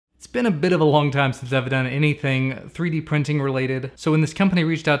been a bit of a long time since I've done anything 3D printing related, so when this company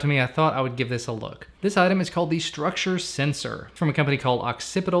reached out to me, I thought I would give this a look. This item is called the Structure Sensor from a company called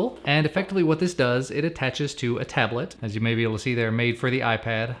Augmented, and effectively what this does, it attaches to a tablet, as you may be able to see there, made for the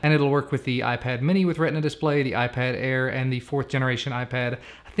iPad, and it'll work with the iPad mini with Retina display, the iPad Air, and the 4th generation iPad.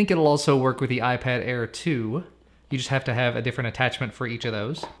 I think it'll also work with the iPad Air 2. You just have to have a different attachment for each of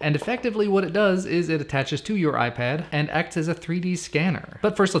those. And effectively what it does is it attaches to your iPad and acts as a 3D scanner.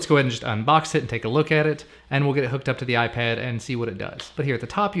 But first let's go ahead and just unbox it and take a look at it, and we'll get it hooked up to the iPad and see what it does. But here at the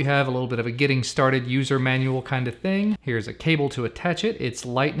top you have a little bit of a getting started user manual kind of thing. Here's a cable to attach it. It's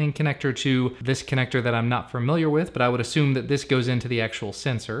lightning connector to this connector that I'm not familiar with, but I would assume that this goes into the actual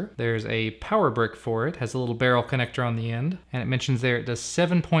sensor. There's a power brick for it, has a little barrel connector on the end, and it mentions there it does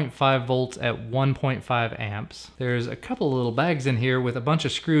 7.5 volts at 1.5 amps. There's a couple of little bags in here with a bunch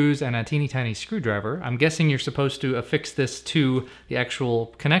of screws and a teeny tiny screwdriver. I'm guessing you're supposed to affix this to the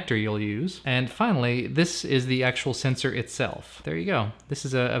actual connector you'll use. And finally, this is the actual sensor itself. There you go. This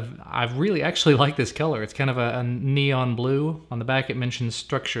is I really actually like this color. It's kind of a neon blue. On the back it mentions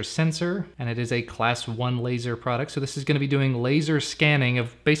Structure Sensor, and it is a Class 1 laser product. So this is going to be doing laser scanning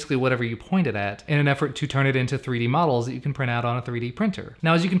of basically whatever you point it at in an effort to turn it into 3D models that you can print out on a 3D printer.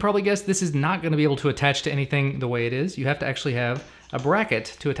 Now, as you can probably guess, this is not going to be able to attach to anything the way it is. You have to actually have a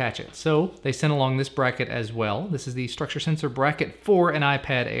bracket to attach it. So they sent along this bracket as well. This is the Structure Sensor bracket for an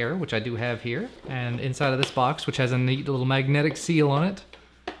iPad Air, which I do have here. And inside of this box, which has a neat little magnetic seal on it,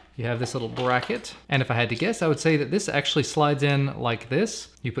 you have this little bracket. And if I had to guess, I would say that this actually slides in like this.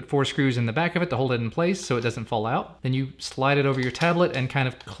 You put 4 screws in the back of it to hold it in place so it doesn't fall out. Then you slide it over your tablet and kind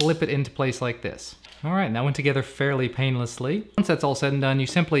of clip it into place like this. All right, that went together fairly painlessly. Once that's all said and done, you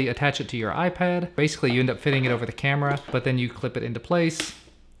simply attach it to your iPad. Basically, you end up fitting it over the camera, but then you clip it into place,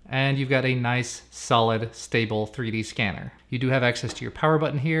 and you've got a nice, solid, stable 3D scanner. You do have access to your power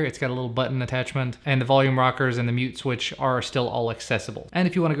button here. It's got a little button attachment, and the volume rockers and the mute switch are still all accessible. And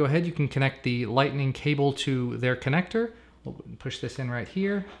if you want to go ahead, you can connect the lightning cable to their connector. We'll push this in right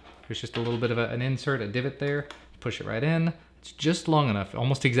here. There's just a little bit of an insert, a divot there. Push it right in. It's just long enough,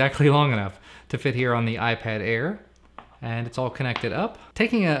 almost exactly long enough to fit here on the iPad Air. And it's all connected up.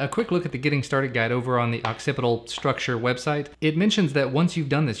 Taking a quick look at the Getting Started guide over on the Occipital Structure website, it mentions that once you've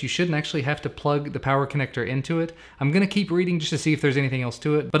done this, you shouldn't actually have to plug the power connector into it. I'm gonna keep reading just to see if there's anything else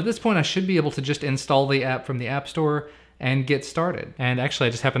to it, but at this point I should be able to just install the app from the App Store and get started. And actually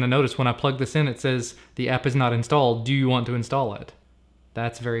I just happened to notice when I plug this in, it says the app is not installed. Do you want to install it?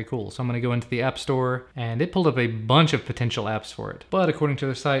 That's very cool. So I'm gonna go into the App Store, and it pulled up a bunch of potential apps for it. But according to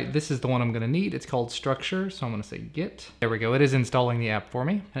the site, this is the one I'm gonna need. It's called Structure, so I'm gonna say Get. There we go, it is installing the app for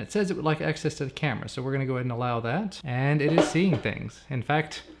me. And it says it would like access to the camera, so we're gonna go ahead and allow that. And it is seeing things. In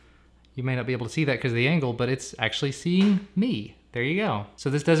fact, you may not be able to see that because of the angle, but it's actually seeing me. There you go. So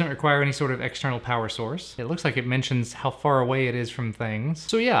this doesn't require any sort of external power source. It looks like it mentions how far away it is from things.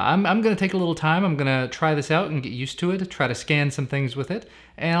 So yeah, I'm gonna take a little time. I'm gonna try this out and get used to it, try to scan some things with it,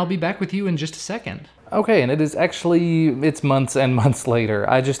 and I'll be back with you in just a second. Okay, and it's months and months later.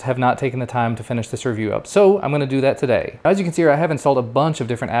 I just have not taken the time to finish this review up, so I'm gonna do that today. As you can see here, I have installed a bunch of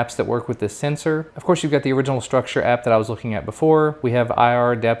different apps that work with this sensor. Of course, you've got the original Structure app that I was looking at before. We have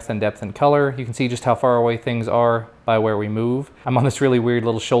IR, depth and color. You can see just how far away things are by where we move. I'm on this really weird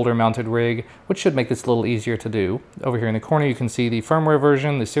little shoulder mounted rig, which should make this a little easier to do. Over here in the corner, you can see the firmware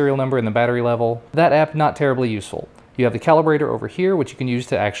version, the serial number, and the battery level. That app, not terribly useful. You have the calibrator over here, which you can use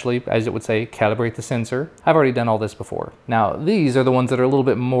to actually, as it would say, calibrate the sensor. I've already done all this before. Now, these are the ones that are a little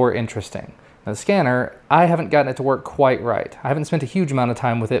bit more interesting. Now, the scanner, I haven't gotten it to work quite right. I haven't spent a huge amount of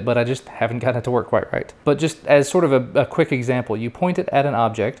time with it, but I just haven't gotten it to work quite right. But just as sort of a quick example, you point it at an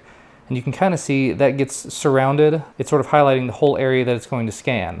object, and you can kind of see that gets surrounded. It's sort of highlighting the whole area that it's going to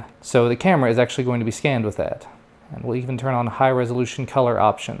scan. So the camera is actually going to be scanned with that. And we'll even turn on a high resolution color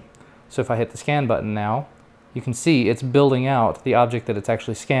option. So if I hit the scan button now, you can see it's building out the object that it's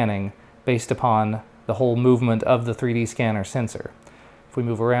actually scanning based upon the whole movement of the 3D scanner sensor. If we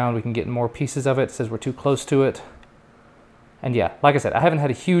move around, we can get more pieces of it. It says we're too close to it. And yeah, like I said, I haven't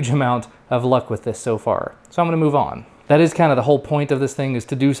had a huge amount of luck with this so far. So I'm gonna move on. That is kind of the whole point of this thing, is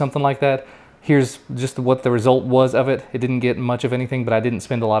to do something like that. Here's just what the result was of it. It didn't get much of anything, but I didn't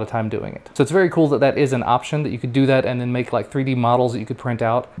spend a lot of time doing it. So it's very cool that that is an option, that you could do that and then make like 3D models that you could print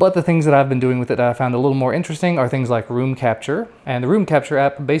out. But the things that I've been doing with it that I found a little more interesting are things like room capture. And the room capture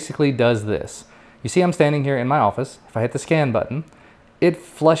app basically does this. You see I'm standing here in my office. If I hit the scan button, it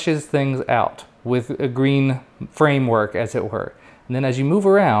flushes things out with a green framework, as it were. And then as you move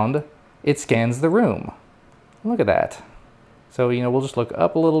around, it scans the room. Look at that. So, you know, we'll just look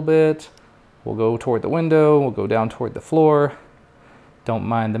up a little bit. We'll go toward the window, we'll go down toward the floor. Don't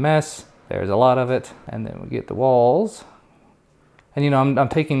mind the mess. There's a lot of it. And then we get the walls. And you know, I'm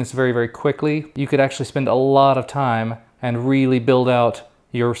taking this very, very quickly. You could actually spend a lot of time and really build out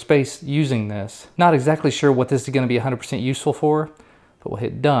your space using this. Not exactly sure what this is going to be 100% useful for, but we'll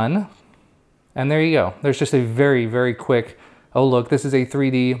hit done. And there you go. There's just a very, very quick, oh look, this is a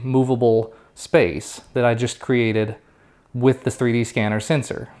 3D movable space that I just created with this 3D scanner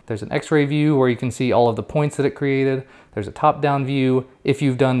sensor. There's an X-ray view where you can see all of the points that it created. There's a top-down view. If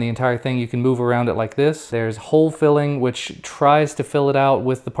you've done the entire thing, you can move around it like this. There's hole filling, which tries to fill it out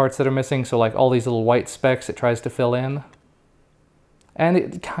with the parts that are missing. So like all these little white specks, it tries to fill in. And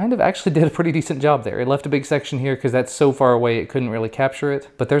it kind of actually did a pretty decent job there. It left a big section here because that's so far away it couldn't really capture it.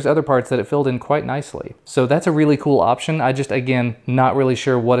 But there's other parts that it filled in quite nicely. So that's a really cool option. I just, again, not really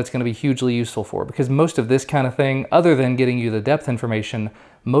sure what it's going to be hugely useful for, because most of this kind of thing, other than getting you the depth information,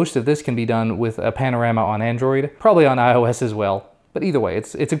 most of this can be done with a panorama on Android, probably on iOS as well. But either way,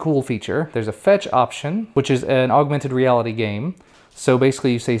 it's a cool feature. There's a fetch option, which is an augmented reality game. So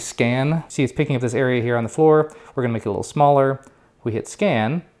basically you say scan. See, it's picking up this area here on the floor. We're going to make it a little smaller. We hit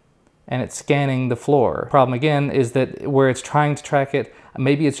scan, and it's scanning the floor. Problem again is that where it's trying to track it,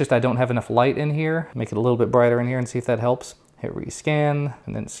 maybe it's just I don't have enough light in here. Make it a little bit brighter in here and see if that helps. Hit rescan,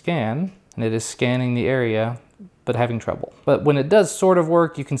 and then scan, and it is scanning the area, but having trouble. But when it does sort of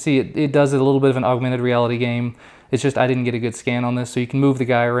work, you can see it does a little bit of an augmented reality game. It's just I didn't get a good scan on this, so you can move the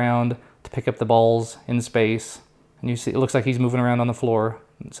guy around to pick up the balls in space. And you see it looks like he's moving around on the floor.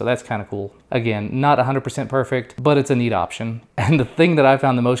 So that's kind of cool. Again, not 100% perfect, but it's a neat option. And the thing that I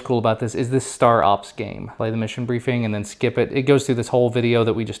found the most cool about this is this Star Ops game. Play the mission briefing and then skip it. It goes through this whole video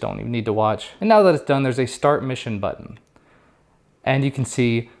that we just don't even need to watch. And now that it's done, there's a start mission button. And you can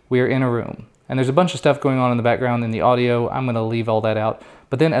see we are in a room. And there's a bunch of stuff going on in the background in the audio. I'm gonna leave all that out.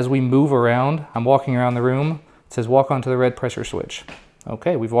 But then as we move around, I'm walking around the room. It says walk onto the red pressure switch.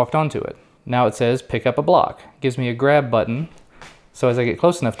 Okay, we've walked onto it. Now it says pick up a block. It gives me a grab button. So as I get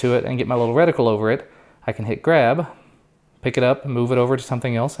close enough to it and get my little reticle over it, I can hit grab, pick it up, move it over to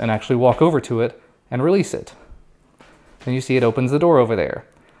something else, and actually walk over to it and release it. And you see it opens the door over there.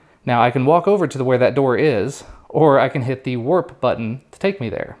 Now I can walk over to where that door is, or I can hit the warp button to take me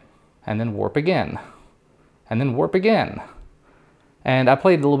there. And then warp again. And then warp again. And I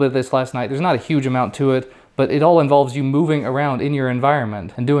played a little bit of this last night. There's not a huge amount to it, but it all involves you moving around in your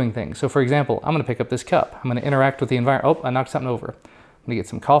environment and doing things. So for example, I'm gonna pick up this cup. I'm gonna interact with the environment. Oh, I knocked something over. I'm gonna get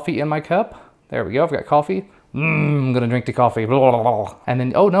some coffee in my cup. There we go, I've got coffee. I'm gonna drink the coffee. Blah, blah, blah. And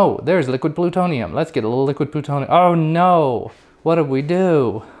then, oh no, there's liquid plutonium. Let's get a little liquid plutonium. Oh no, what did we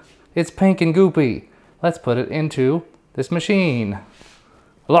do? It's pink and goopy. Let's put it into this machine.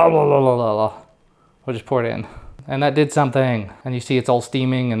 La la la la la la. We'll just pour it in. And that did something. And you see it's all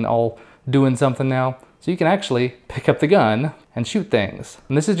steaming and all doing something now. So you can actually pick up the gun and shoot things.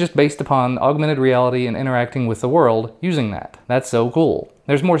 And this is just based upon augmented reality and interacting with the world using that. That's so cool.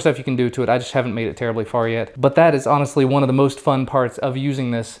 There's more stuff you can do to it. I just haven't made it terribly far yet. But that is honestly one of the most fun parts of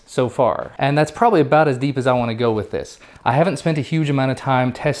using this so far. And that's probably about as deep as I want to go with this. I haven't spent a huge amount of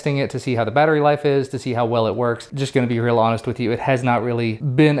time testing it to see how the battery life is, to see how well it works. Just going to be real honest with you, it has not really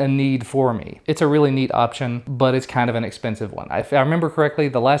been a need for me. It's a really neat option, but it's kind of an expensive one. If I remember correctly,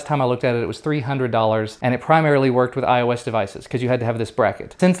 the last time I looked at it, it was $300, and it primarily worked with iOS devices because you had to have this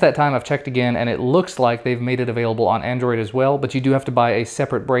bracket. Since that time, I've checked again, and it looks like they've made it available on Android as well, but you do have to buy a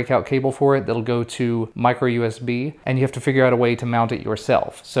separate breakout cable for it that'll go to micro USB, and you have to figure out a way to mount it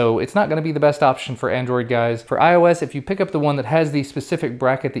yourself. So it's not going to be the best option for Android guys. For iOS, if you pick up the one that has the specific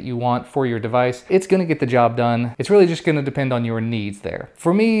bracket that you want for your device, it's going to get the job done. It's really just going to depend on your needs there.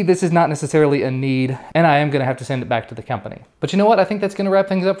 For me, this is not necessarily a need, and I am going to have to send it back to the company. But you know what? I think that's going to wrap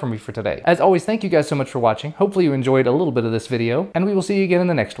things up for me for today. As always, thank you guys so much for watching. Hopefully you enjoyed a little bit of this video, and we will see you again in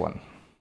the next one.